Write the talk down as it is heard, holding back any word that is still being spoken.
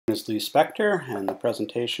Is Lee Spector, and the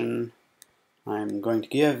presentation I'm going to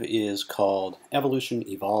give is called Evolution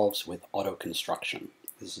Evolves with Autoconstruction.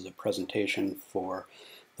 This is a presentation for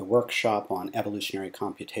the workshop on evolutionary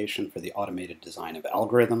computation for the automated design of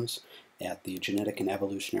algorithms at the Genetic and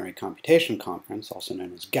Evolutionary Computation Conference, also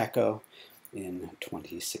known as GECO, in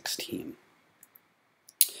 2016.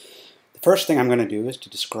 The first thing I'm going to do is to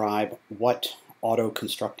describe what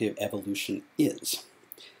autoconstructive evolution is.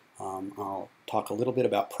 I'll talk a little bit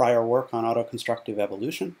about prior work on autoconstructive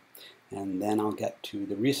evolution, and then I'll get to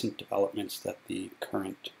the recent developments that the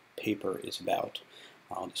current paper is about.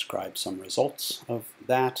 I'll describe some results of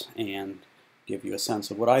that and give you a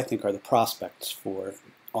sense of what I think are the prospects for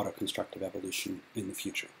autoconstructive evolution in the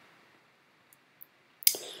future.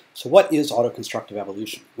 So what is autoconstructive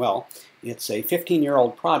evolution? Well, it's a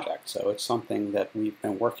 15-year-old project, so it's something that we've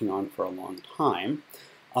been working on for a long time.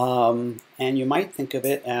 And you might think of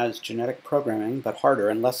it as genetic programming, but harder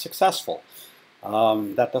and less successful.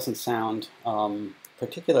 That doesn't sound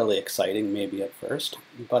particularly exciting maybe at first,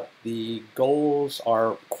 but the goals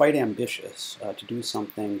are quite ambitious to do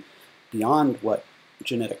something beyond what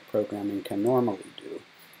genetic programming can normally do.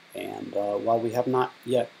 And while we have not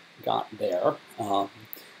yet got there,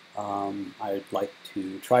 I'd like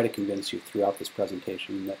to try to convince you throughout this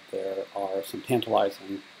presentation that there are some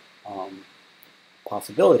tantalizing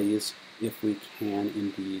possibilities if we can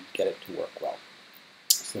indeed get it to work well.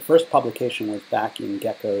 So the first publication was back in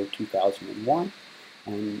GECO 2001,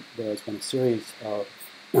 and there has been a series of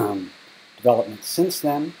developments since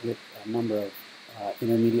then with a number of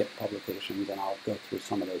intermediate publications, and I'll go through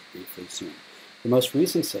some of those briefly soon. The most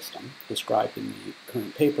recent system described in the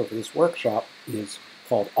current paper for this workshop is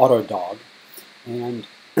called AutoDog, and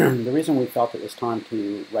the reason we felt it was time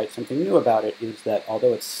to write something new about it is that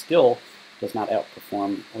although it still does not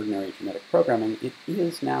outperform ordinary genetic programming, it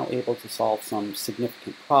is now able to solve some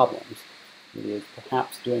significant problems. It is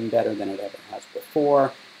perhaps doing better than it ever has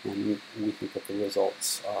before, and we think that the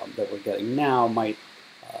results that we're getting now might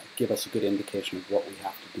give us a good indication of what we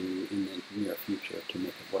have to do in the near future to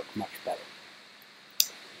make it work much better.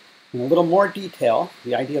 In a little more detail,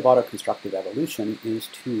 the idea of autoconstructive evolution is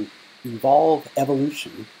to evolve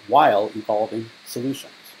evolution while evolving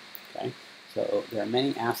solutions. Okay? So there are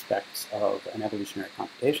many aspects of an evolutionary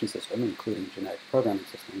computation system, including genetic programming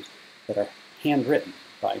systems, that are handwritten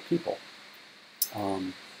by people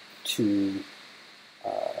to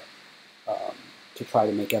try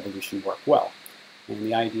to make evolution work well. And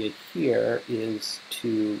the idea here is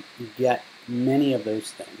to get many of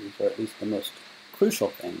those things, or at least the most crucial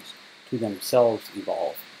things, to themselves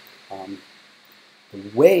evolve. The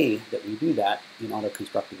way that we do that in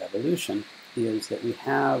autoconstructive evolution is that we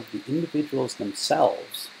have the individuals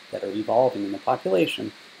themselves that are evolving in the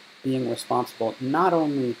population being responsible not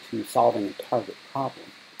only to solving a target problem,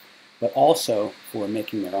 but also for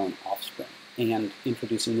making their own offspring and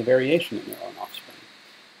introducing the variation in their own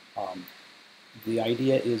offspring. The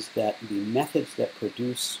idea is that the methods that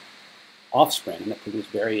produce offspring, that produce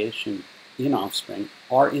variation in offspring,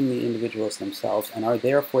 are in the individuals themselves and are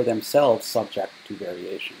therefore themselves subject to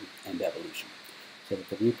variation and evolution. So that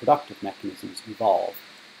the reproductive mechanisms evolve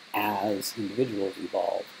as individuals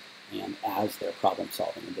evolve and as their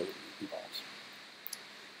problem-solving ability evolves.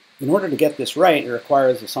 In order to get this right, it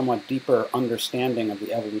requires a somewhat deeper understanding of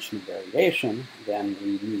the evolution of variation than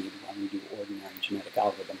we need when we do ordinary genetic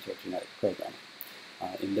algorithms or genetic programming.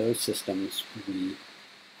 In those systems, we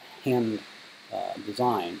hand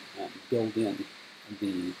design and build in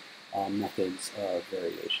the methods of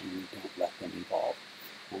variation. We don't let them evolve.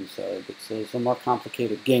 And so it's a more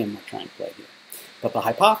complicated game we're trying to play here. But the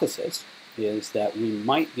hypothesis is that we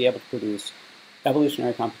might be able to produce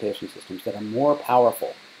evolutionary computation systems that are more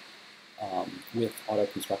powerful with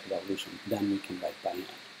autoconstructive evolution than we can write by hand.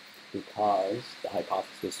 Because the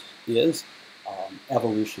hypothesis is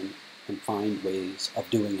evolution can find ways of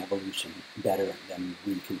doing evolution better than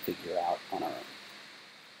we can figure out on our own.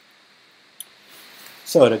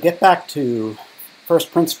 So to get back to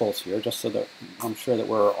first principles here, just so that I'm sure that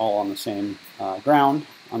we're all on the same ground,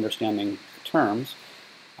 understanding the terms,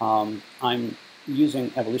 I'm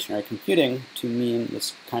using evolutionary computing to mean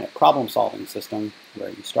this kind of problem-solving system where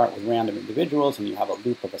you start with random individuals and you have a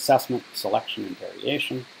loop of assessment, selection, and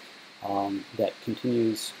variation that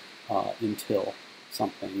continues until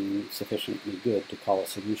something sufficiently good to call a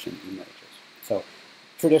solution emerges. So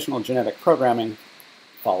traditional genetic programming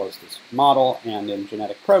follows this model, and in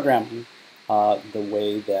genetic programming, the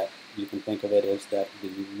way that you can think of it is that the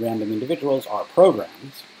random individuals are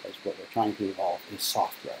programs, because what we're trying to evolve is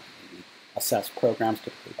software. We assess programs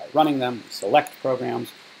typically by running them, we select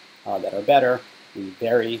programs that are better, we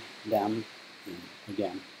vary them, and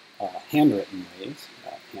again, handwritten ways,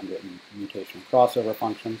 handwritten mutation and crossover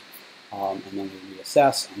functions, and then we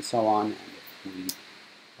reassess and so on. And if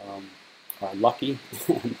we are lucky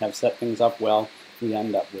and have set things up well, we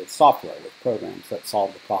end up with software, with programs that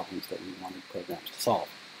solve the problems that we wanted programs to solve.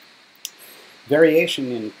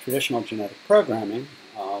 Variation in traditional genetic programming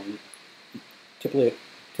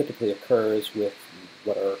typically occurs with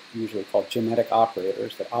what are usually called genetic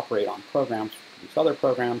operators that operate on programs to produce other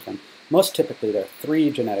programs, and most typically there are three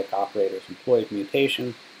genetic operators employed: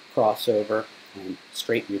 mutation, crossover, and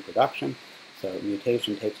straight reproduction. So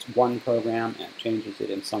mutation takes one program and changes it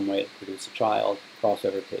in some way to produce a child.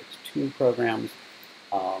 Crossover takes two programs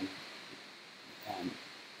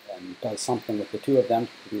and does something with the two of them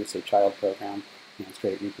to produce a child program. And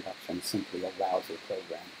straight reproduction simply allows a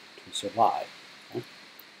program to survive. Okay?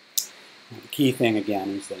 Now, the key thing, again,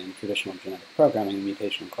 is that in traditional genetic programming,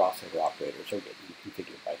 mutation and crossover operators are written and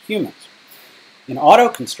configured by humans. In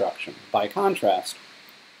auto-construction, by contrast,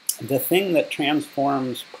 the thing that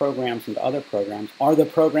transforms programs into other programs are the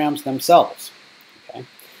programs themselves. Okay?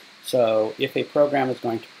 So if a program is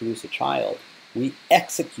going to produce a child, we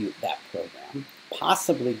execute that program,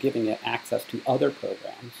 possibly giving it access to other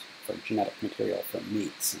programs for genetic material for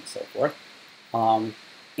mates and so forth.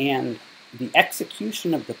 And the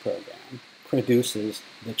execution of the program produces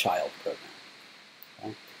the child program.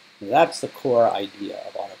 Okay? That's the core idea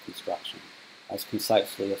of auto-construction, as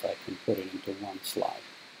concisely as I can put it into one slide.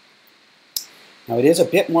 Now, it is a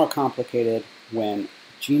bit more complicated when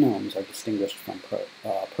genomes are distinguished from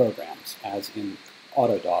programs, as in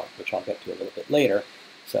Autodog, which I'll get to a little bit later.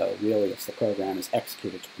 So really, it's the program is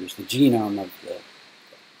executed to produce the genome of the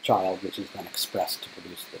child, which is then expressed to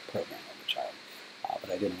produce the program of the child. But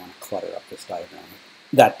I didn't want to clutter up this diagram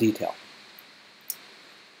with that detail.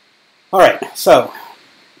 All right, so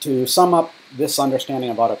to sum up this understanding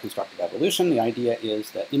of autoconstructive evolution, the idea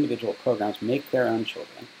is that individual programs make their own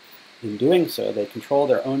children. In doing so, they control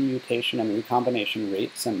their own mutation and recombination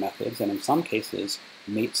rates and methods, and in some cases,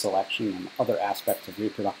 mate selection and other aspects of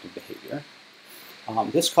reproductive behavior.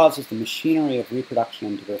 This causes the machinery of reproduction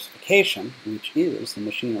and diversification, which is the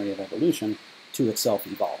machinery of evolution, to itself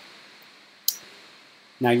evolve.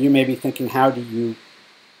 Now, you may be thinking, how do you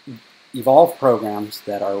evolve programs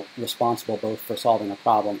that are responsible both for solving a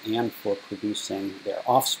problem and for producing their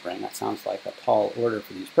offspring? That sounds like a tall order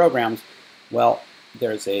for these programs. Well,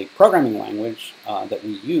 there's a programming language that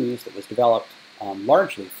we use that was developed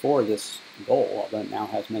largely for this goal, although it now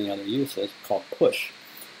has many other uses, called Push.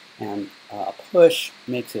 And Push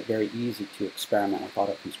makes it very easy to experiment with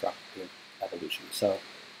autoconstructive evolution. So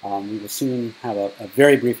we will soon have a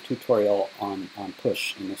very brief tutorial on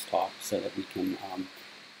Push in this talk, so that we can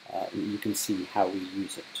you can see how we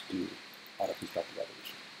use it to do autoconstructive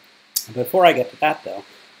evolution. Before I get to that, though,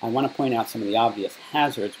 I want to point out some of the obvious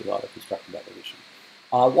hazards with autoconstructive evolution.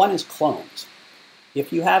 One is clones.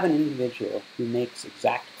 If you have an individual who makes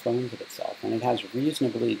exact clones of itself, and it has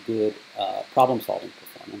reasonably good problem-solving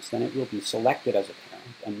performance, then it will be selected as a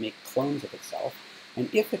parent and make clones of itself. And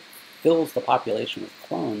if it fills the population with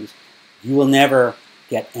clones, you will never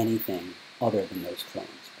get anything other than those clones,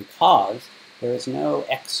 because there is no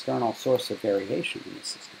external source of variation in the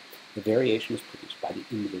system. The variation is produced by the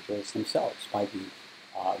individuals themselves, by the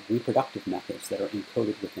reproductive methods that are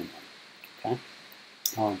encoded within them.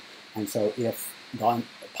 Okay? And so if the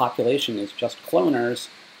population is just cloners,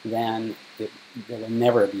 then there will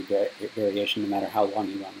never be variation no matter how long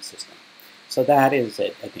you run the system. So that is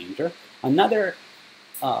a danger. Another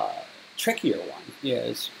trickier one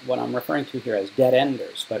is what I'm referring to here as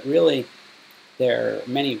dead-enders, but really there are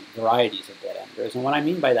many varieties of dead-enders. And what I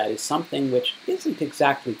mean by that is something which isn't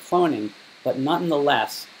exactly cloning, but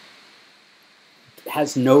nonetheless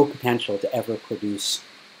has no potential to ever produce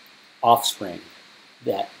offspring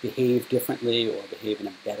that behave differently or behave in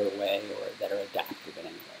a better way or that are adaptive in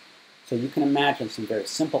any way. So you can imagine some very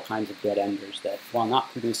simple kinds of dead-enders that, while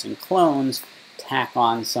not producing clones, tack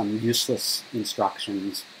on some useless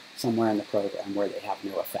instructions somewhere in the program where they have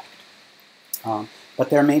no effect. But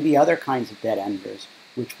there may be other kinds of dead-enders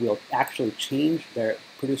which will actually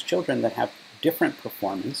produce children that have different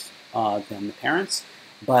performance than the parents,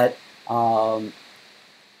 but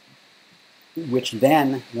which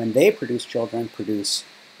then, when they produce children, produce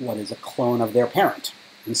what is a clone of their parent,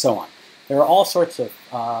 and so on. There are all sorts of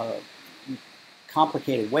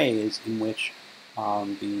complicated ways in which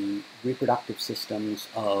the reproductive systems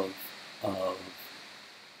of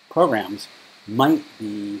programs might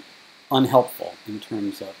be unhelpful in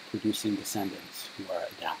terms of producing descendants who are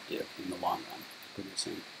adaptive in the long run,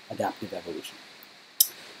 producing adaptive evolution.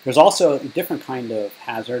 There's also a different kind of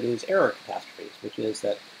hazard, is error catastrophes, which is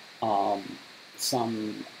that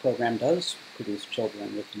some program does produce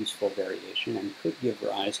children with useful variation and could give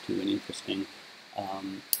rise to an interesting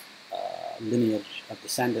lineage of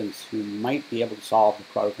descendants who might be able to solve the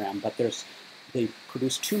program, but they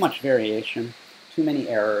produce too much variation, too many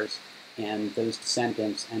errors, and those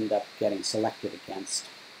descendants end up getting selected against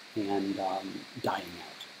and dying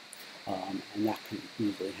out. And that can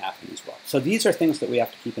easily happen as well. So these are things that we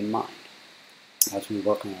have to keep in mind as we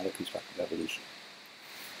work on autoconstructive evolution.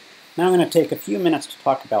 Now I'm going to take a few minutes to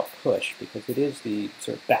talk about push, because it is the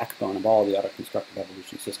sort of backbone of all the autoconstructive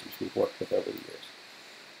evolution systems we've worked with over the years.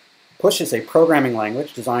 Push is a programming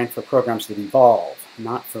language designed for programs that evolve,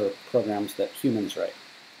 not for programs that humans write.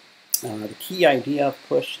 The key idea of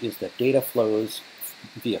push is that data flows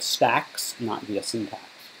via stacks, not via syntax.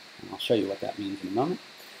 And I'll show you what that means in a moment.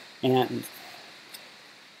 And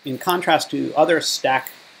in contrast to other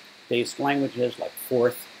stack-based languages like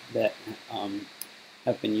Forth that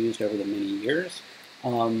have been used over the many years,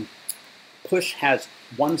 push has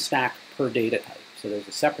one stack per data type. So there's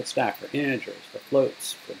a separate stack for integers, for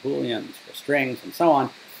floats, for booleans, for strings, and so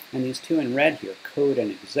on. And these two in red here, code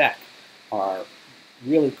and exec, are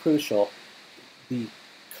really crucial. The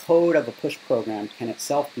code of a push program can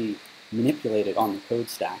itself be manipulated on the code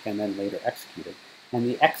stack and then later executed. And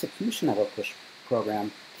the execution of a push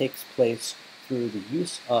program takes place through the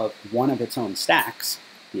use of one of its own stacks,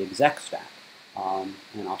 the exec stack.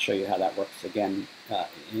 And I'll show you how that works again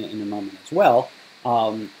in a moment as well.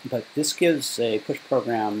 But this gives a push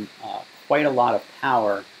program quite a lot of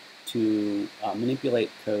power to manipulate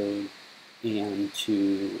code and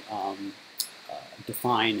to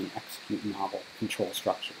define and execute novel control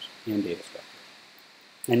structures and data structures.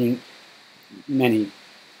 And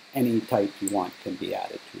any type you want can be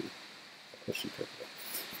added to a push interpreter.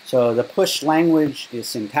 So the push language is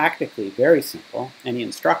syntactically very simple. Any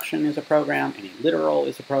instruction is a program, any literal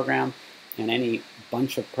is a program, and any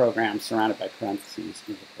bunch of programs surrounded by parentheses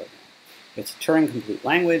is a program. It's a Turing-complete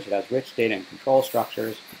language. It has rich data and control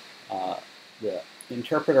structures. The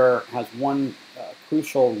interpreter has one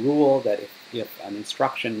crucial rule that if an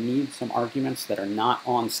instruction needs some arguments that are not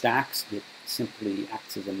on stacks, it simply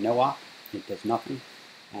acts as a no-op. It does nothing.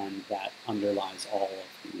 And that underlies all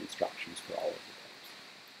of the instructions for all of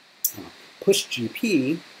the codes. Push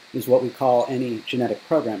GP is what we call any genetic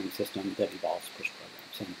programming system that evolves push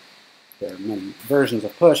programs. And there are many versions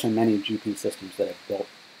of push and many GP systems that have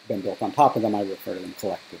been built on top of them. I refer to them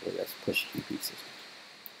collectively as push GP systems.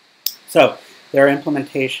 So there are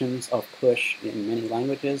implementations of push in many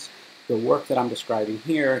languages. The work that I'm describing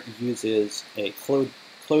here uses a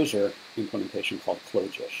closure implementation called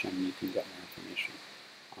Clojish, and you can get more information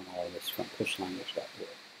on all of this from pushlanguage.org.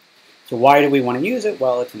 So why do we want to use it?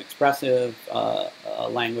 Well, it's an expressive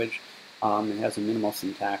language. It has a minimal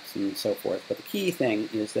syntax and so forth. But the key thing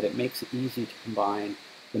is that it makes it easy to combine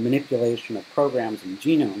the manipulation of programs and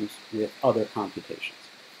genomes with other computations.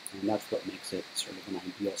 And that's what makes it sort of an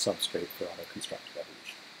ideal substrate for autoconstructive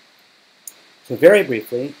evolution. So very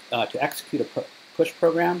briefly, to execute a push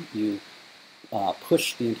program, you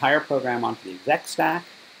push the entire program onto the exec stack.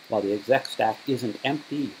 While the exec stack isn't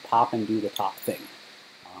empty, you pop and do the top thing,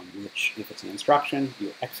 which, if it's an instruction,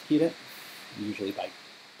 you execute it, usually by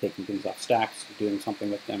taking things off stacks, doing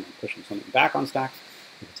something with them, and pushing something back on stacks.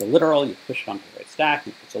 If it's a literal, you push it onto the right stack.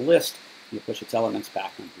 If it's a list, you push its elements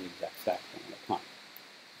back onto the exec stack one at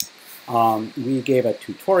a time. We gave a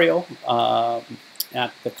tutorial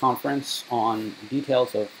at the conference on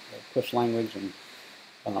details of push language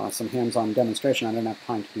and some hands-on demonstration. I don't have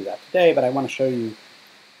time to do that today, but I want to show you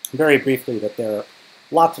very briefly that there are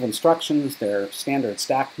lots of instructions. There are standard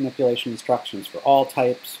stack manipulation instructions for all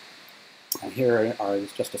types. Here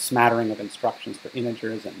is just a smattering of instructions for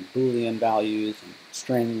integers and Boolean values and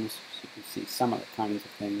strings. So you can see some of the kinds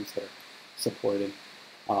of things that are supported.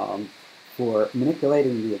 For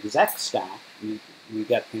manipulating the exec stack, we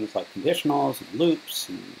get things like conditionals and loops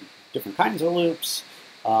and different kinds of loops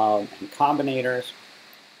and combinators.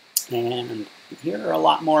 And here are a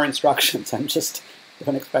lot more instructions. I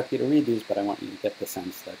don't expect you to read these, but I want you to get the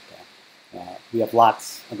sense that we have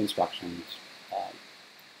lots of instructions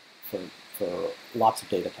for lots of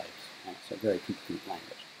data types. It's a very complete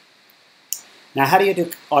language. Now, how do you do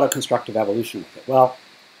autoconstructive evolution with it? Well,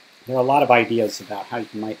 there are a lot of ideas about how you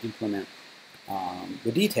might implement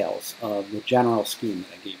the details of the general scheme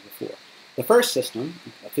that I gave before. The first system,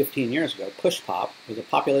 15 years ago, PushPop, was a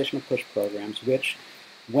population of push programs which,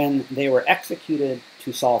 when they were executed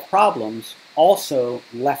to solve problems, also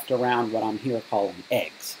left around what I'm here calling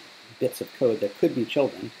eggs, bits of code that could be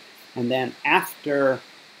children. And then after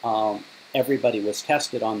everybody was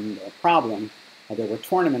tested on the problem, there were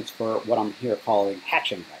tournaments for what I'm here calling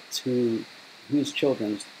hatching rights, who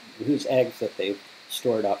whose eggs that they've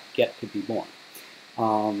stored up get to be born.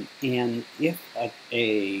 And if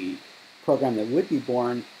a program that would be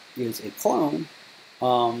born is a clone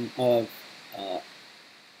of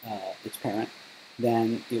its parent,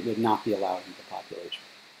 then it would not be allowed into the population,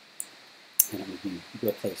 and it would be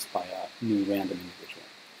replaced by a new random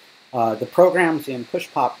individual. The programs in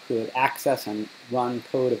PushPop could access and run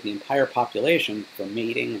code of the entire population for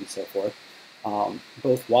mating and so forth,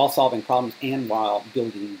 both while solving problems and while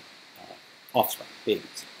building offspring,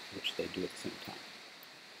 babies, which they do at the same time.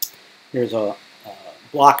 Here's a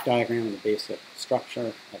block diagram of the basic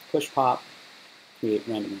structure of PushPop. Create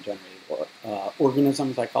randomly generated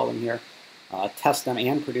organisms, I call them here, test them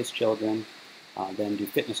and produce children, then do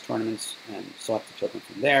fitness tournaments and select the children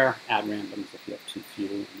from there, add randoms if you have too few,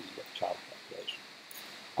 and you get the child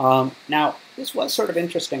population. Now, this was sort of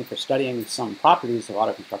interesting for studying some properties of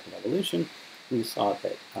autoconstructive evolution. We saw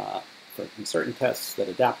that in certain tests that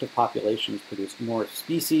adaptive populations produced more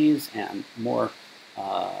species and more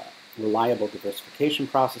reliable diversification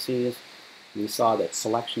processes. We saw that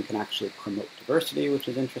selection can actually promote diversity, which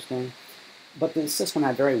is interesting. But the system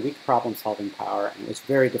had very weak problem-solving power, and it was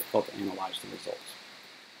very difficult to analyze the results.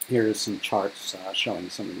 Here's some charts showing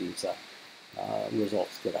some of these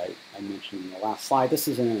results that I mentioned in the last slide. This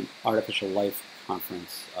is in an artificial life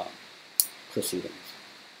conference proceedings.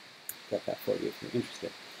 Got that for you if you're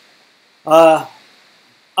interested.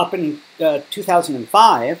 Up in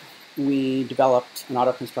 2005, we developed an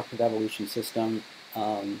autoconstructive evolution system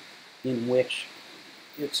in which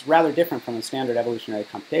it's rather different from a standard evolutionary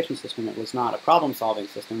computation system. It was not a problem-solving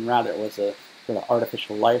system. Rather, it was a sort of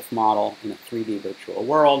artificial life model in a 3D virtual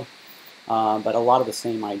world. But a lot of the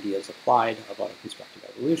same ideas applied of autoconstructive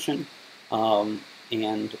evolution. And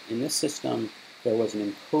in this system, there was an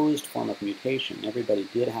imposed form of mutation. Everybody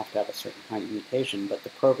did have to have a certain kind of mutation, but the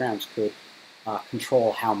programs could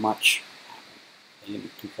control how much happened. They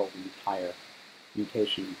didn't control the entire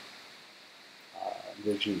mutation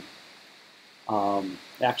regime.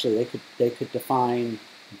 Actually, they could define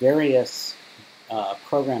various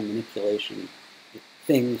program manipulation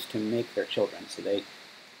things to make their children. So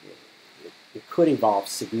it could evolve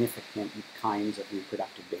significant kinds of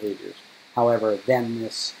reproductive behaviors. However, then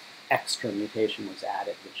this extra mutation was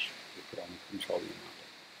added, which you could only control the amount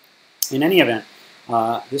of. In any event,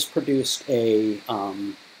 this produced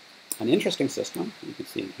an interesting system. You can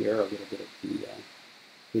see here a little bit of the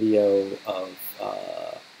video of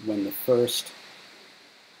when the first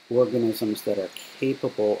organisms that are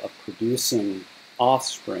capable of producing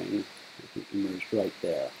offspring emerged right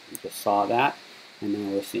there. We just saw that, and now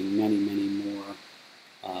we're seeing many, many more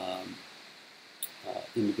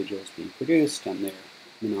individuals being produced, and they're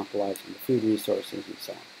monopolizing the food resources and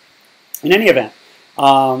so on. In any event,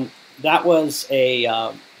 that was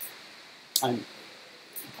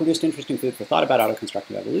produced interesting food for thought about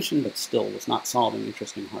autoconstructive evolution, but still was not solving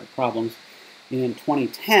interesting hard problems. In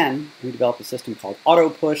 2010, we developed a system called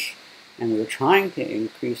AutoPush, and we were trying to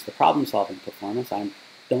increase the problem-solving performance. I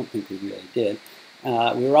don't think we really did.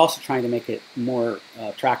 We were also trying to make it more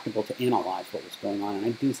tractable to analyze what was going on, and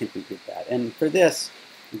I do think we did that. And for this,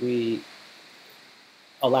 we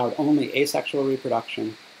allowed only asexual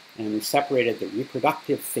reproduction, and we separated the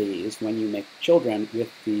reproductive phase when you make children with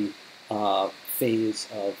the phase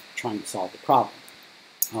of trying to solve the problem.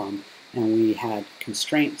 And we had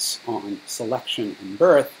constraints on selection and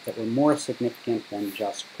birth that were more significant than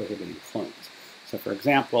just prohibiting clones. So for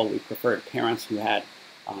example, we preferred parents who had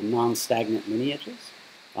non-stagnant lineages.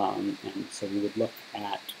 And so we would look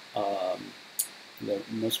at the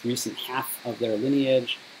most recent half of their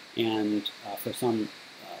lineage and for some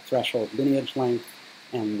threshold lineage length,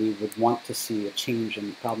 and we would want to see a change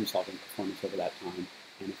in problem-solving performance over that time.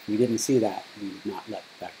 And if we didn't see that, we would not let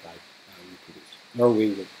that guy reproduce, or we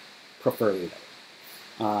would prefer the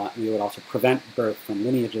other. We would also prevent birth from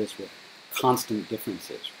lineages with constant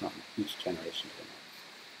differences from each generation to the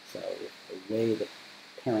next. So if the way that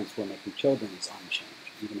parents were making children is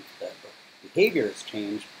unchanged, even if the behavior is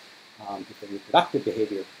changed, if the reproductive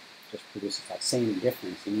behavior just produces that same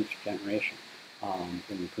difference in each generation,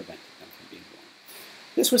 then we prevented them from being born.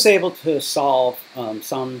 This was able to solve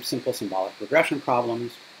some simple symbolic regression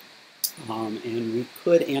problems, and we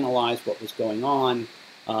could analyze what was going on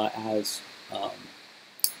as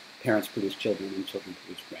parents produce children and children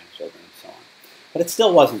produce grandchildren and so on. But it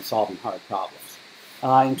still wasn't solving hard problems.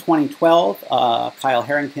 In 2012, Kyle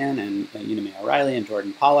Harrington and Una O'Reilly and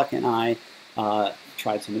Jordan Pollack and I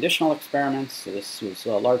tried some additional experiments. So this was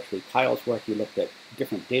largely Kyle's work. He looked at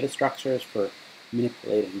different data structures for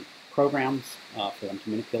manipulating programs for them to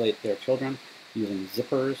manipulate their children using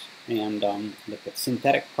zippers, and looked at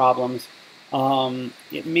synthetic problems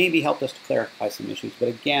It maybe helped us to clarify some issues, but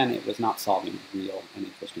again, it was not solving real and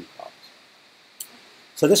interesting problems.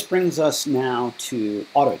 So this brings us now to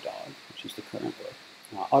AutoDog, which is the current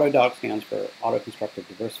work. AutoDog stands for Auto-Constructive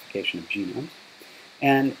Diversification of Genomes.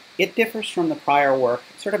 And it differs from the prior work.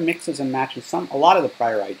 It sort of mixes and matches a lot of the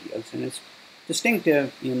prior ideas, and it's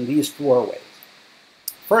distinctive in these 4 ways.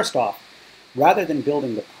 First off, rather than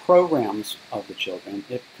building the programs of the children,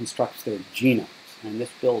 it constructs their genomes. And this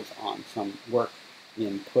builds on some work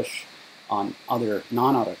in PUSH on other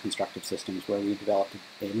non-auto-constructive systems where we developed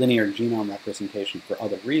a linear genome representation for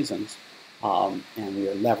other reasons, and we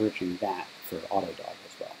are leveraging that for AutoDog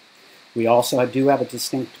as well. We also do have a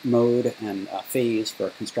distinct mode and phase for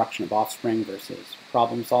construction of offspring versus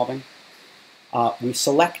problem solving. We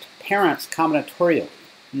select parents combinatorially,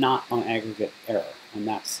 not on aggregate error, and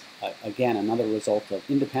that's, again, another result of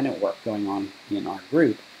independent work going on in our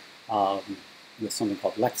group with something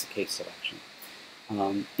called lexicase selection.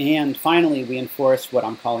 And finally, we enforce what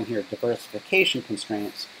I'm calling here diversification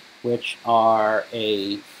constraints, which are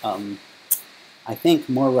a, I think,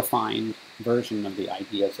 more refined version of the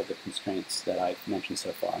ideas of the constraints that I've mentioned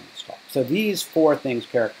so far in this talk. So these 4 things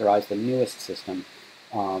characterize the newest system,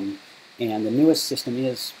 and the newest system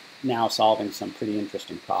is now solving some pretty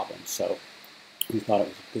interesting problems. So we thought it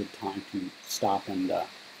was a good time to stop and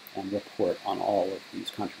report on all of these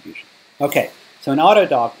contributions. Okay, so in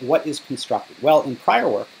AutoDog, what is constructed? Well, in prior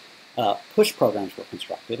work, push programs were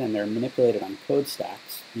constructed, and they're manipulated on code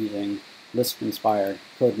stacks using Lisp-inspired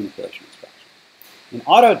code manipulation instructions. In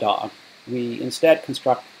AutoDog, we instead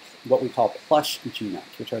construct what we call plush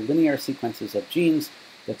genomes, which are linear sequences of genes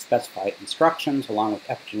that specify instructions along with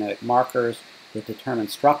epigenetic markers that determine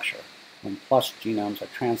structure when plush genomes are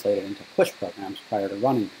translated into push programs prior to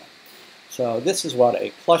running them. So this is what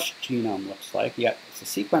a plush genome looks like. Yet it's a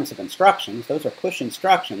sequence of instructions. Those are push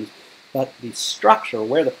instructions, but the structure,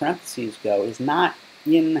 where the parentheses go, is not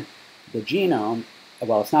in the genome.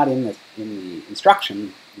 Well, it's not in the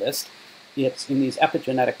instruction list. It's in these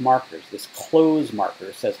epigenetic markers. This close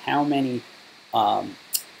marker says how many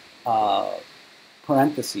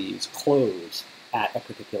parentheses close at a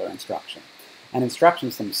particular instruction. And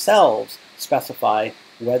instructions themselves specify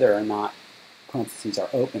whether or not parentheses are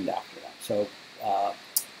opened after them. So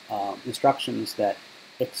instructions that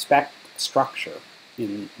expect structure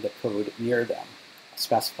in the code near them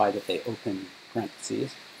specify that they open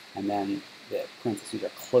parentheses, and then the parentheses are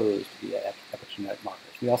closed via epigenetic markers.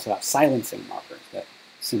 We also have silencing markers that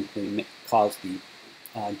simply cause the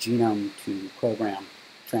genome to program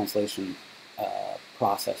translation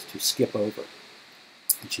process to skip over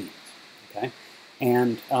genes. Okay?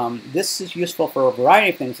 And this is useful for a variety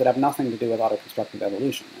of things that have nothing to do with autoconstructive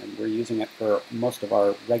evolution. And we're using it for most of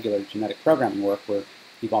our regular genetic programming work. We're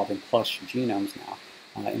evolving plush genomes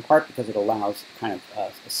now, in part because it allows kind of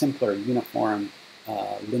a simpler, uniform,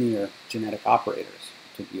 linear genetic operators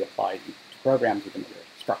to be applied to programs, even though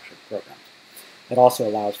they're structured programs. It also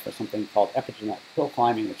allows for something called epigenetic hill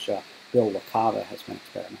climbing, which Bill ECADA has been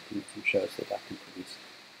experimenting with and shows that can produce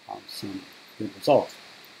some good results.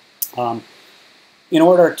 In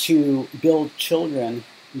order to build children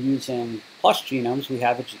using plush genomes, we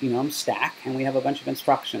have a genome stack, and we have a bunch of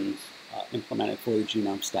instructions implemented for the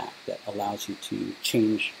genome stack that allows you to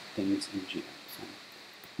change things in genomes. I'm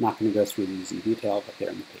not going to go through these in detail, but they're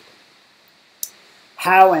in the paper.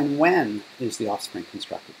 How and when is the offspring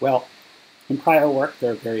constructed? Well, in prior work,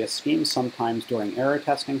 there are various schemes, sometimes during error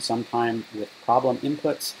testing, sometimes with problem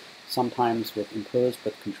inputs, sometimes with imposed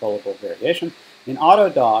but controllable variation. In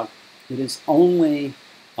AutoDog, it is only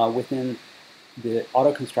within the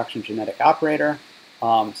auto-construction genetic operator,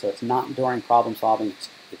 so it's not during problem solving,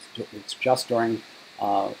 it's just during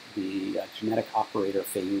the genetic operator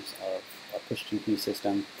phase of a push-GP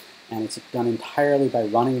system, and it's done entirely by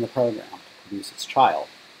running the program to produce its child.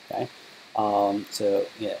 Okay?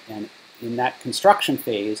 And in that construction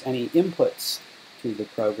phase, any inputs to the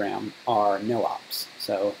program are no-ops.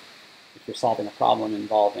 So if you're solving a problem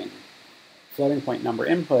involving floating point number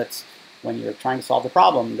inputs, when you're trying to solve the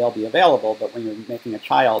problem, they'll be available, but when you're making a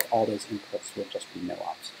child, all those inputs will just be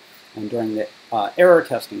no-ops. And during the error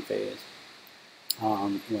testing phase,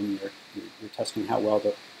 when you're testing how well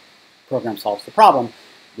the program solves the problem,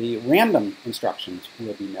 the random instructions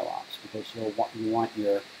will be no-ops, because you want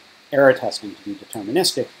your error testing to be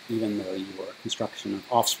deterministic, even though your construction of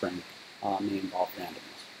offspring may involve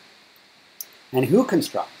randomness. And who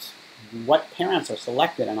constructs? What parents are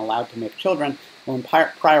selected and allowed to make children? Well, in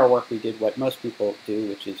prior work, we did what most people do,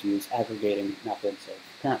 which is use aggregating methods of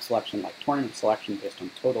parent selection, like tournament selection based on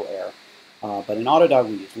total error. But in AutoDog,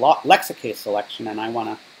 we use lexicase selection, and I want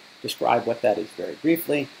to describe what that is very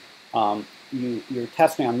briefly. you're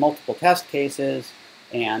testing on multiple test cases,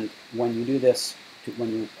 and when you do this,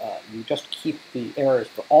 you just keep the errors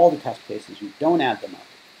for all the test cases, you don't add them up.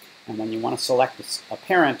 And when you want to select a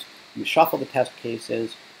parent, you shuffle the test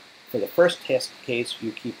cases. For the first test case,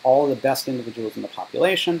 you keep all of the best individuals in the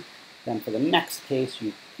population. Then for the next case,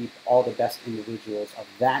 you keep all the best individuals of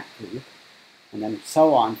that group. And then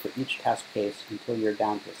so on for each test case until you're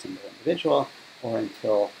down to a single individual, or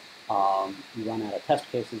until you run out of test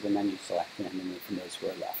cases, and then you select randomly from those who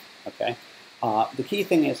are left. Okay. The key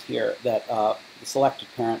thing is here that the selected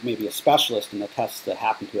parent may be a specialist in the tests that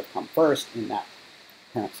happen to have come first in that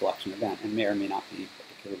parent selection event, and may or may not be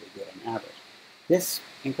particularly good on average. This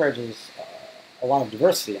encourages a lot of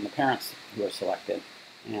diversity in the parents who are selected,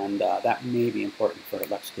 and that may be important for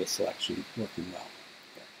LEX case selection working well.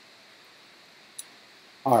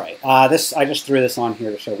 All right, I just threw this on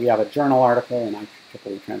here to show we have a journal article in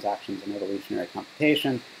IEEE Transactions and Evolutionary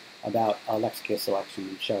Computation about LEX case selection,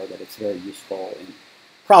 and show that it's very useful in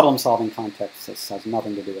problem-solving contexts. This has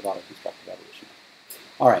nothing to do with auto-constructive evolution.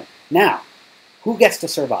 All right, now, who gets to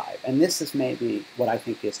survive? And this is maybe what I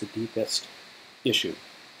think is the deepest issue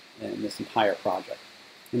in this entire project.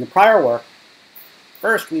 In the prior work,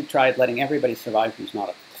 first we tried letting everybody survive who's not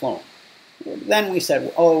a clone. Then we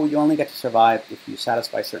said, oh, you only get to survive if you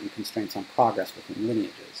satisfy certain constraints on progress within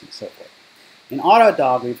lineages and so forth. In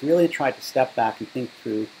Autodog, we've really tried to step back and think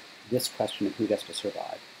through this question of who gets to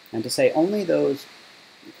survive, and to say only those,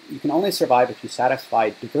 you can only survive if you satisfy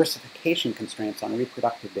diversification constraints on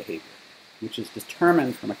reproductive behavior, which is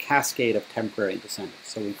determined from a cascade of temporary descendants.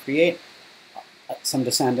 So we create some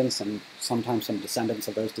descendants, and sometimes some descendants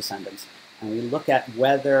of those descendants, and we look at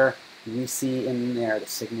whether we see in there the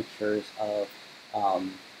signatures of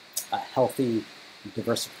a healthy,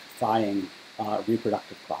 diversifying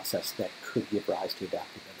reproductive process that could give rise to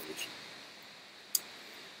adaptive evolution.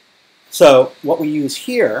 So what we use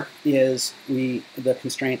here is the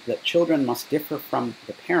constraint that children must differ from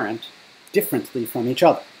the parent differently from each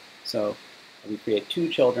other. So we create two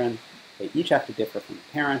children, they each have to differ from the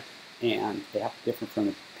parent, and they have to differ from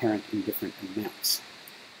the parent in different amounts.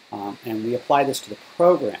 And we apply this to the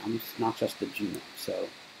programs, not just the genome. So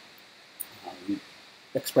we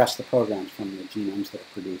express the programs from the genomes that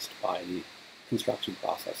are produced by the construction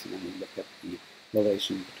process, and then we look at the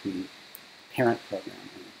relation between the parent program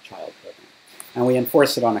and the child program. And we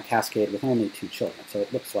enforce it on a cascade with only two children. So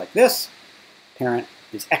it looks like this. Parent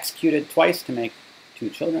is executed twice to make two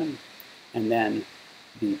children, and then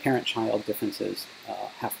the parent-child differences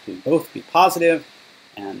have to both be positive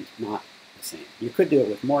and not the same. You could do it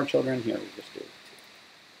with more children. Here we just do it with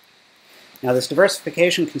two. Now this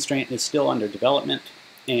diversification constraint is still under development,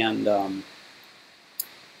 and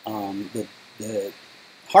the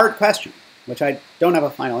hard question, which I don't have a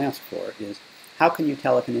final answer for, is how can you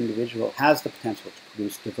tell if an individual has the potential to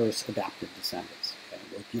produce diverse adaptive descendants? Okay?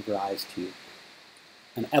 Will give rise to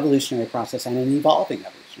an evolutionary process and an evolving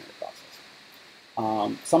evolutionary process.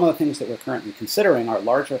 Some of the things that we're currently considering are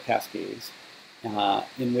larger cascades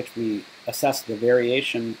in which we assess the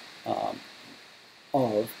variation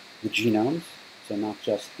of the genomes, so not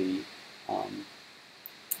just the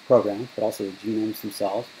programs, but also the genomes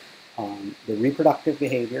themselves, the reproductive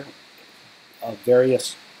behavior of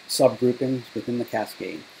various subgroupings within the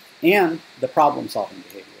cascade, and the problem-solving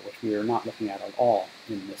behavior, which we are not looking at all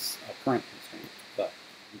in this current constraint, but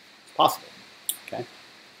it's possible. Okay.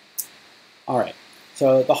 All right.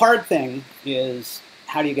 So the hard thing is,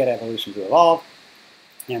 how do you get evolution to evolve?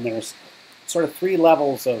 And there's sort of three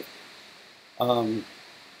levels of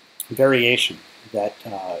variation that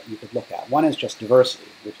you could look at. One is just diversity,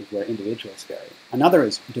 which is where individuals vary. Another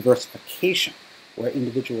is diversification, where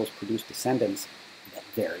individuals produce descendants that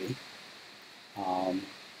vary.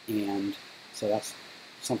 And so that's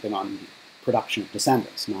something on the production of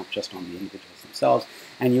descendants, not just on the individuals themselves.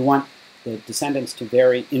 And you want the descendants to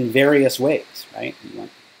vary in various ways, right?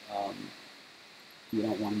 You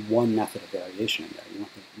don't want one method of variation in there. You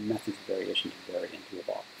want the methods of variation to vary and to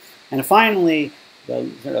evolve. And finally, the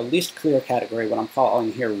sort of least clear category, what I'm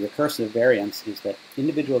calling here recursive variance, is that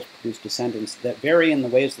individuals produce descendants that vary in the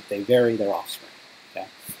ways that they vary their offspring. Okay?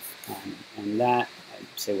 And that, I'd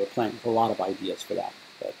say we're playing with a lot of ideas for that,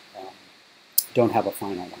 but don't have a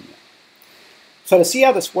final one yet. So to see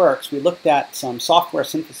how this works, we looked at some software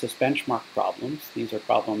synthesis benchmark problems. These are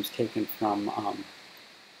problems taken from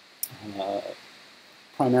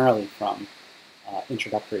primarily from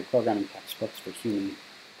introductory programming textbooks for human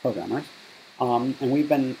programmers. And we've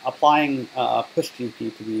been applying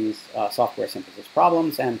PushGP to these software synthesis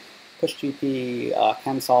problems, and PushGP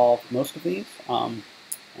can solve most of these. And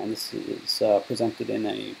this is presented in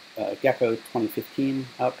a Gecko 2015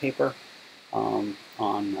 paper. on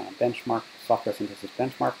benchmark software synthesis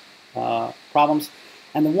benchmark problems.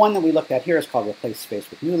 And the one that we looked at here is called replace space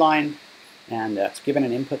with new line. And it's given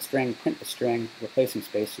an input string, print the string, replacing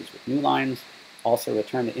spaces with new lines. Also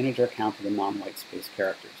return the integer count of the non-white space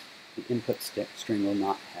characters. The input string will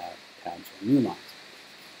not have tabs or new lines.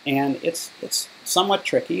 And it's somewhat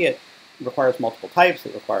tricky. It requires multiple types.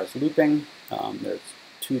 It requires looping. There's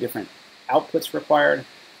 2 different outputs required.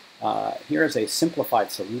 Here is a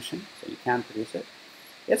simplified solution, so you can produce it.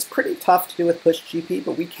 It's pretty tough to do with PushGP,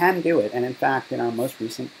 but we can do it. And in fact, in our most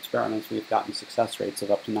recent experiments, we've gotten success rates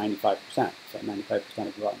of up to 95%. So 95%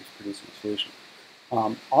 of runs producing a solution.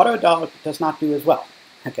 Autodog does not do as well,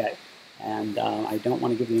 okay? And I don't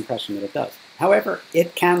want to give the impression that it does. However,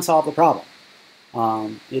 it can solve the problem.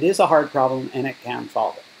 It is a hard problem, and it can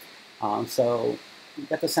solve it. So you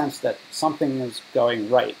get the sense that something is going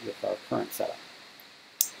right with our current setup.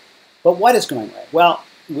 But what is going right? Well,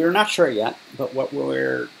 we're not sure yet, but what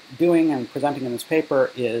we're doing and presenting in this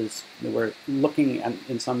paper is that we're looking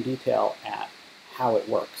in some detail at how it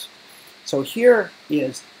works. So here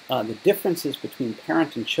is the differences between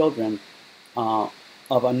parent and children of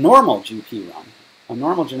a normal GP run, a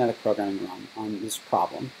normal genetic programming run on this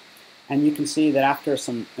problem. And you can see that after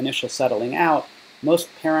some initial settling out, most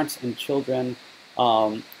parents and children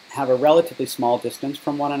have a relatively small distance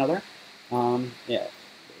from one another. And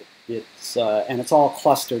it's all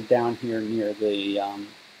clustered down here near the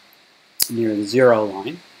 0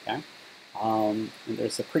 line. Okay, and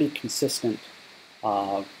there's a pretty consistent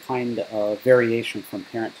kind of variation from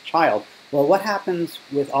parent to child. Well, what happens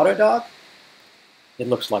with Autodog? It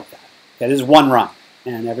looks like that. Okay, this is one run,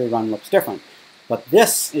 and every run looks different. But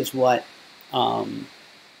this is what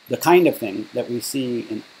the kind of thing that we see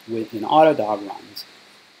in Autodog runs.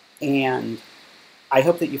 And I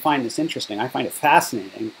hope that you find this interesting. I find it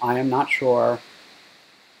fascinating. I am not sure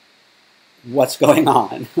what's going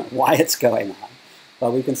on, why it's going on.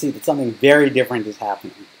 But we can see that something very different is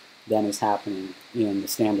happening than is happening in the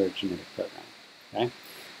standard genetic program. Okay?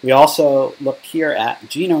 We also looked here at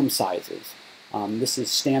genome sizes. This is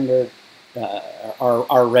standard,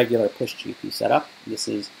 our regular PushGP setup. This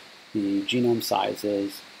is the genome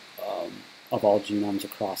sizes of all genomes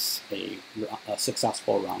across a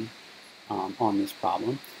successful run on this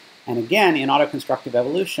problem. And again, in autoconstructive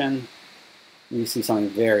evolution, we see something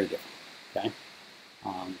very different. Okay?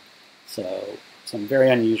 So some very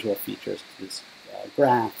unusual features to this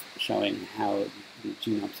graph showing how the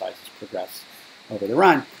genome sizes progress over the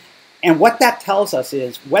run. And what that tells us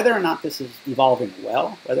is whether or not this is evolving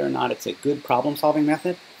well, whether or not it's a good problem-solving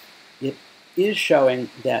method, it is showing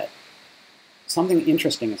that something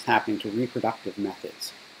interesting is happening to reproductive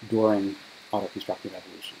methods during autoconstructive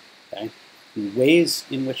evolution. Okay? The ways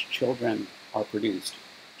in which children are produced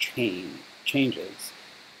changes.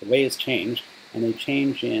 The ways change, and they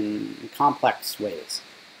change in complex ways.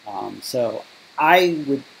 So I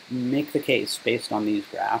would make the case, based on these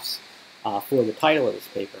graphs, for the title of this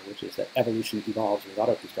paper, which is that evolution evolves with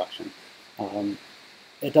autoconstruction.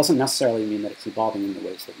 It doesn't necessarily mean that it's evolving in the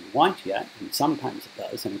ways that we want yet, and sometimes it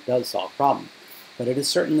does, and it does solve problems. But it is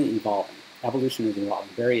certainly evolving. Evolution is evolving.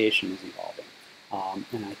 Variation is evolving.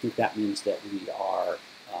 And I think that means that we are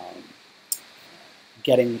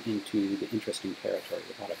getting into the interesting territory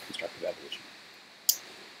of autoconstructive evolution.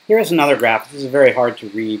 Here's another graph. This is very hard to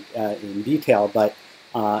read in detail, but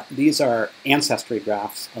these are ancestry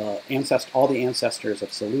graphs, all the ancestors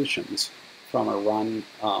of solutions from a run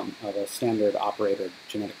of a standard operator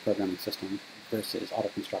genetic programming system versus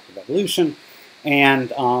autoconstructive evolution.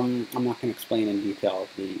 And I'm not going to explain in detail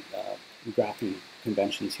the graphing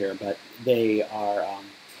conventions here, but they are,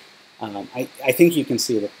 I think you can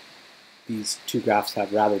see that these two graphs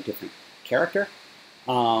have rather different character,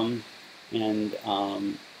 and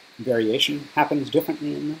variation happens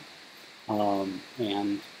differently in them.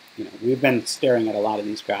 And we've been staring at a lot of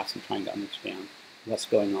these graphs and trying to understand what's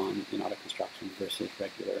going on in autoconstruction versus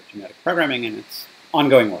regular genetic programming, and it's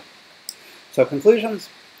ongoing work. So conclusions.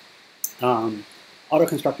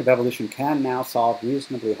 Autoconstructive evolution can now solve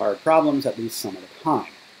reasonably hard problems at least some of the time.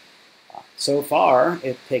 So far,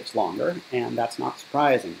 it takes longer, and that's not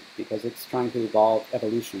surprising because it's trying to evolve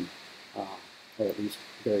evolution, or at least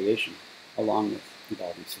variation, along with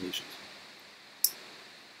evolving solutions.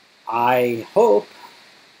 I hope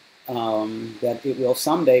that it will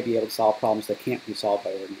someday be able to solve problems that can't be solved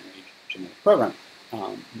by ordinary genetic programming.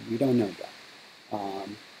 We don't know yet.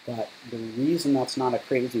 But the reason that's not a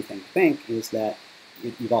crazy thing to think is that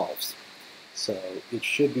it evolves. So it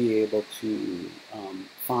should be able to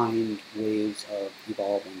find ways of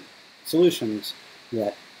evolving solutions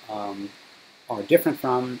that are different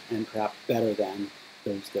from and perhaps better than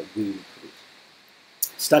those that we produce.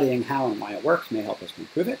 studying how and why it works may help us to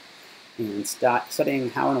improve it. And studying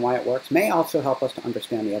how and why it works may also help us to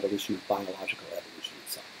understand the evolution of biological evolution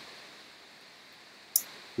itself.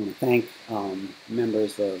 I want to thank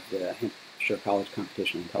members of the Hampshire College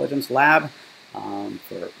Computational Intelligence Lab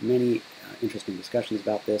for many interesting discussions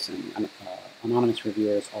about this, and anonymous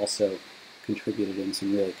reviewers also contributed in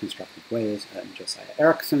some really constructive ways. Josiah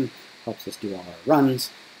Erickson helps us do all our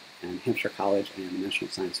runs, and Hampshire College and the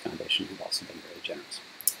National Science Foundation have also been very generous.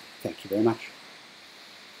 Thank you very much.